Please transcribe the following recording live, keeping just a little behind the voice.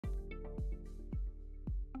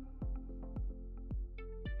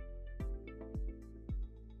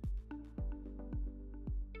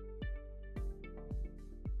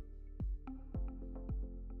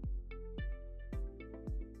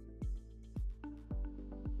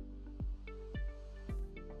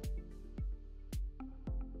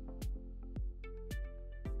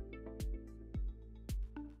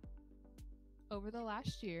Over the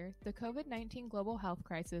last year, the COVID-19 global health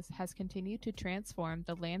crisis has continued to transform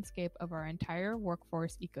the landscape of our entire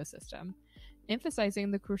workforce ecosystem,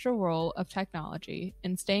 emphasizing the crucial role of technology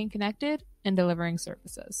in staying connected and delivering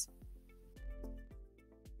services.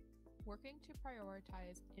 Working to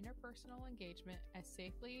prioritize interpersonal engagement as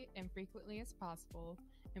safely and frequently as possible,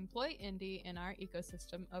 EmployIndy and our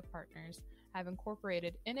ecosystem of partners have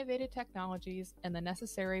incorporated innovative technologies and the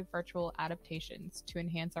necessary virtual adaptations to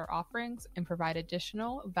enhance our offerings and provide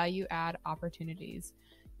additional value-add opportunities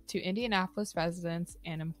to Indianapolis residents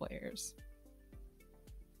and employers.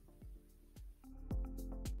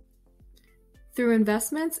 Through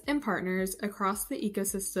investments and partners across the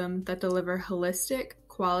ecosystem that deliver holistic,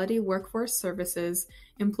 quality workforce services,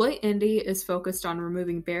 EmployIndy is focused on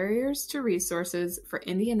removing barriers to resources for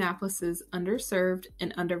Indianapolis's underserved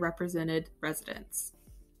and underrepresented residents.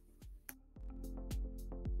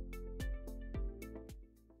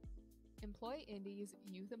 EmployIndy's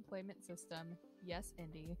youth employment system, YES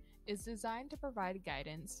Indy, is designed to provide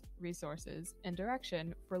guidance, resources, and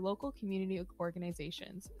direction for local community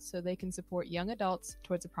organizations so they can support young adults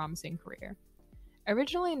towards a promising career.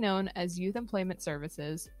 Originally known as Youth Employment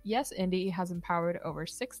Services, YES Indy has empowered over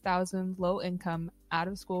 6,000 low-income,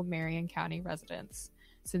 out-of-school Marion County residents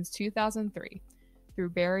since 2003 through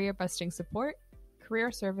barrier-busting support,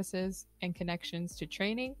 career services, and connections to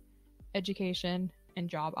training, education, and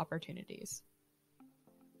job opportunities.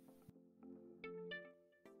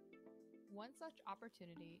 One such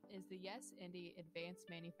opportunity is the YES Indy Advanced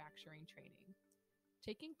Manufacturing Training.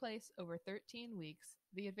 Taking place over 13 weeks,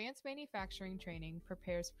 the Advanced Manufacturing Training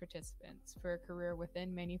prepares participants for a career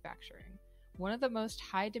within manufacturing, one of the most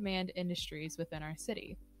high-demand industries within our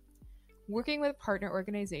city. Working with partner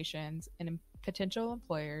organizations and potential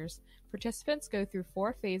employers, participants go through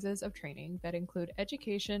 4 phases of training that include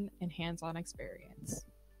education and hands-on experience.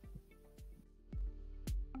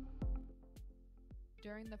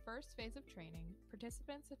 During the first phase of training,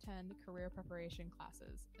 participants attend career preparation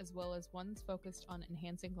classes, as well as ones focused on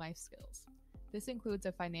enhancing life skills. This includes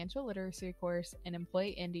a financial literacy course and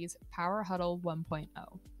EmployIndy's Power Huddle 1.0.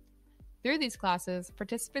 Through these classes,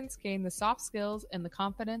 participants gain the soft skills and the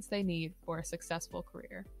confidence they need for a successful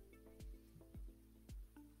career.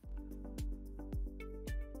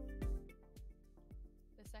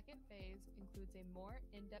 The second phase includes a more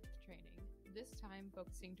in-depth training, this time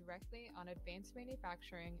focusing directly on advanced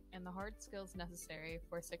manufacturing and the hard skills necessary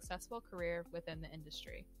for a successful career within the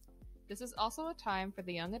industry. This is also a time for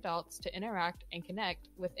the young adults to interact and connect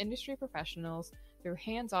with industry professionals through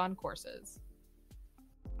hands-on courses.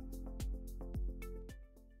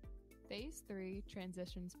 Phase 3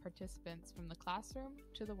 transitions participants from the classroom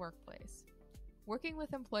to the workplace. Working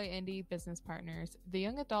with EmployIndy business partners, the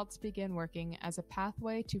young adults begin working as a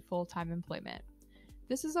pathway to full-time employment.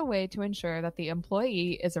 This is a way to ensure that the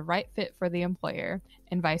employee is a right fit for the employer,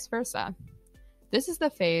 and vice versa. This is the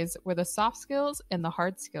phase where the soft skills and the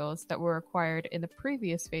hard skills that were acquired in the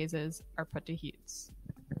previous phases are put to use.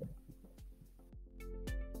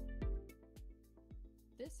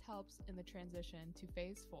 This helps in the transition to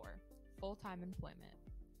Phase 4, full-time employment.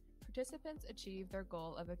 Participants achieve their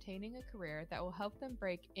goal of obtaining a career that will help them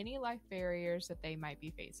break any life barriers that they might be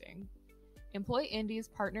facing. EmployIndy's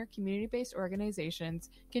partner community-based organizations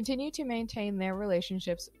continue to maintain their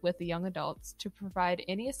relationships with the young adults to provide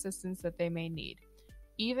any assistance that they may need,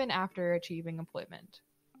 even after achieving employment.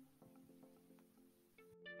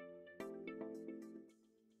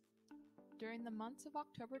 During the months of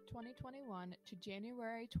October 2021 to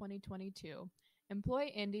January 2022,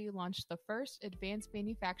 EmployIndy launched the first advanced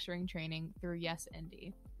manufacturing training through YES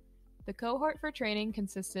Indy. The cohort for training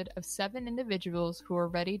consisted of 7 individuals who were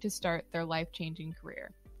ready to start their life-changing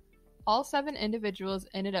career. All 7 individuals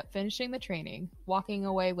ended up finishing the training, walking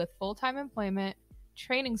away with full-time employment,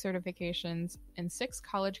 training certifications, and 6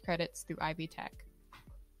 college credits through Ivy Tech.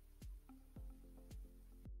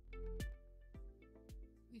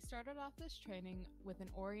 We started off this training with an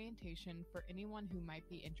orientation for anyone who might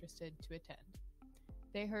be interested to attend.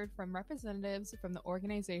 They heard from representatives from the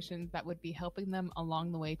organizations that would be helping them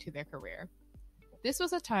along the way to their career. This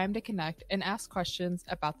was a time to connect and ask questions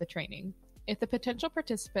about the training. If the potential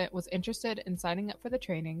participant was interested in signing up for the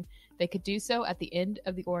training, they could do so at the end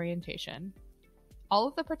of the orientation. All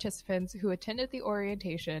of the participants who attended the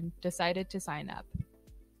orientation decided to sign up.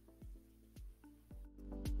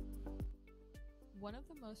 One of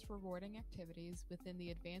the most rewarding activities within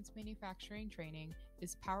the advanced manufacturing training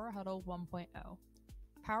is Power Huddle 1.0.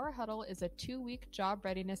 Power Huddle is a 2-week job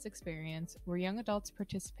readiness experience where young adults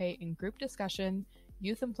participate in group discussion,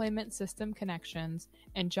 youth employment system connections,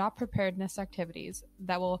 and job preparedness activities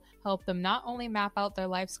that will help them not only map out their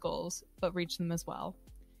life's goals, but reach them as well.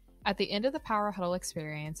 At the end of the Power Huddle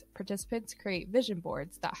experience, participants create vision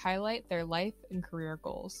boards that highlight their life and career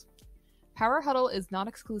goals. Power Huddle is not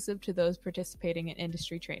exclusive to those participating in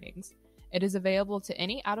industry trainings. It is available to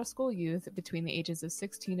any out-of-school youth between the ages of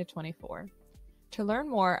 16 to 24. To learn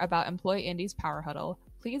more about EmployIndy's Power Huddle,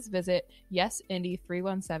 please visit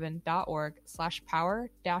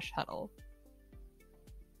yesindy317.org/power-huddle.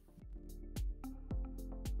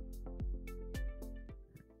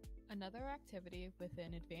 Another activity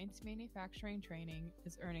within advanced manufacturing training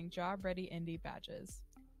is earning Job Ready Indy badges.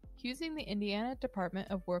 Using the Indiana Department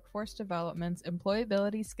of Workforce Development's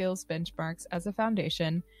employability skills benchmarks as a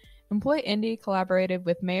foundation, EmployIndy collaborated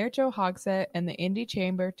with Mayor Joe Hogsett and the Indy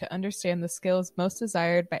Chamber to understand the skills most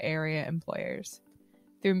desired by area employers.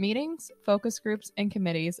 Through meetings, focus groups, and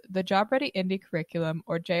committees, the Job Ready Indy curriculum,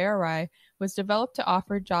 or JRI, was developed to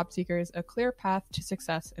offer job seekers a clear path to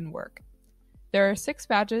success in work. There are 6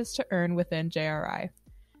 badges to earn within JRI.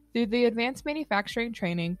 Through the advanced manufacturing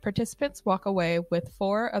training, participants walk away with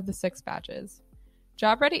 4 of the 6 badges.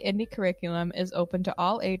 Job Ready Indy curriculum is open to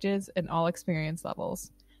all ages and all experience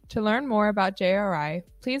levels. To learn more about JRI,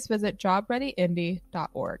 please visit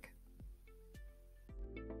jobreadyindy.org.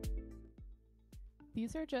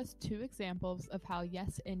 These are just 2 examples of how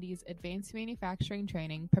YES Indy's advanced manufacturing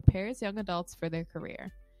training prepares young adults for their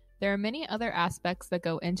career. There are many other aspects that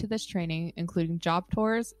go into this training, including job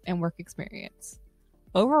tours and work experience.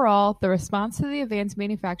 Overall, the response to the advanced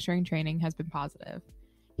manufacturing training has been positive.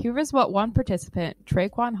 Here is what one participant,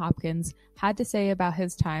 Traquan Hopkins, had to say about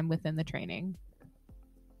his time within the training.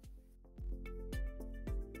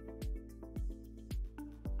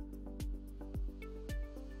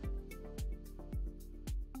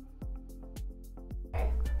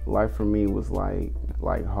 Life for me was like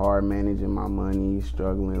hard managing my money,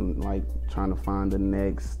 struggling, like trying to find the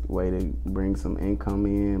next way to bring some income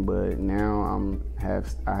in. But now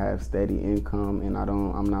I have steady income, and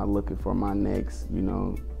I'm not looking for my next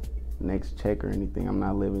check or anything. I'm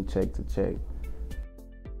not living check to check.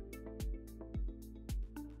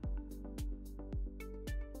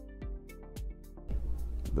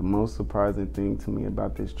 The most surprising thing to me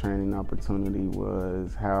about this training opportunity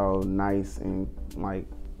was how nice and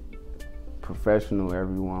professional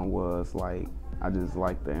everyone was. I just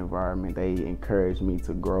liked the environment. They encouraged me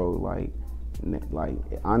to grow.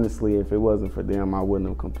 Honestly, if it wasn't for them, I wouldn't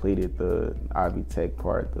have completed the Ivy Tech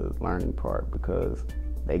part, the learning part, because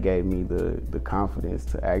they gave me the confidence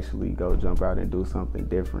to actually go jump out and do something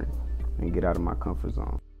different and get out of my comfort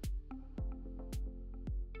zone.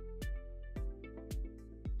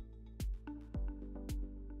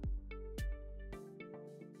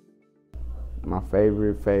 My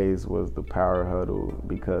favorite phase was the Power Huddle,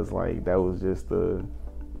 because that was just the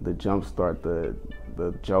jump start, the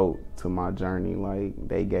jolt to my journey.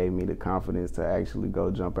 They gave me the confidence to actually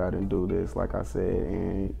go jump out and do this, like I said,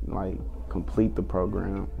 and complete the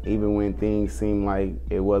program. Even when things seemed like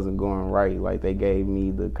it wasn't going right, they gave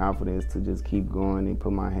me the confidence to just keep going and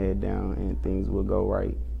put my head down, and things will go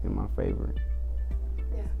right in my favor.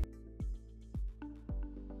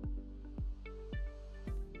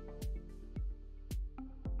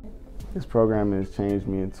 This program has changed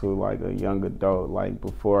me into a young adult.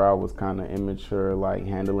 Before, I was kind of immature,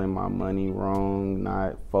 handling my money wrong,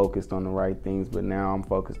 not focused on the right things, but now I'm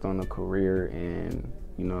focused on a career and,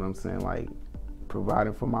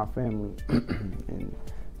 providing for my family and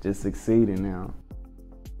just succeeding now.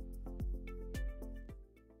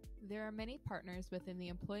 There are many partners within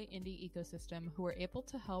the EmployIndy ecosystem who are able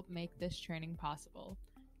to help make this training possible.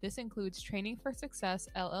 This includes Training for Success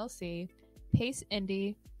LLC, Pace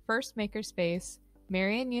Indy, First Makerspace,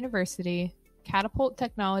 Marian University, Catapult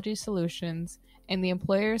Technology Solutions, and the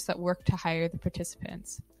employers that work to hire the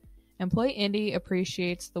participants. EmployIndy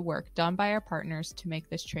appreciates the work done by our partners to make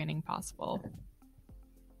this training possible.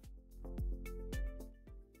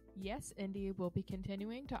 YES Indy will be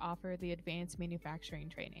continuing to offer the advanced manufacturing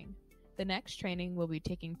training. The next training will be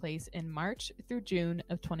taking place in March through June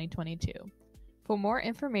of 2022. For more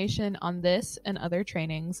information on this and other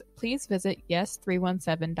trainings, please visit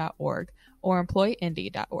yes317.org or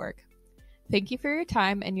employindy.org. Thank you for your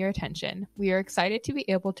time and your attention. We are excited to be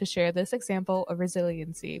able to share this example of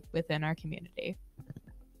resiliency within our community.